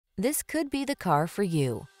This could be the car for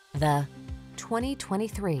you. The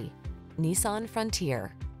 2023 Nissan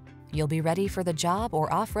Frontier. You'll be ready for the job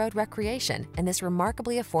or off-road recreation in this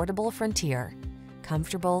remarkably affordable Frontier.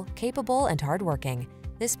 Comfortable, capable, and hardworking,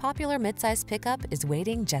 this popular midsize pickup is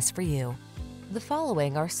waiting just for you. The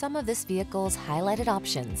following are some of this vehicle's highlighted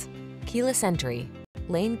options: keyless entry,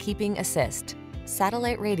 lane keeping assist,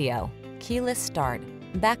 satellite radio, keyless start,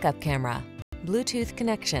 backup camera, Bluetooth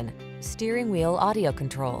connection, steering wheel audio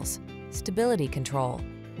controls, stability control,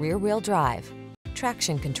 rear-wheel drive,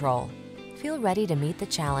 traction control. Feel ready to meet the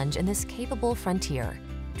challenge in this capable Frontier.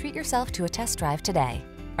 Treat yourself to a test drive today.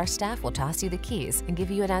 Our staff will toss you the keys and give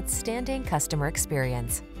you an outstanding customer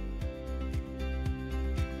experience.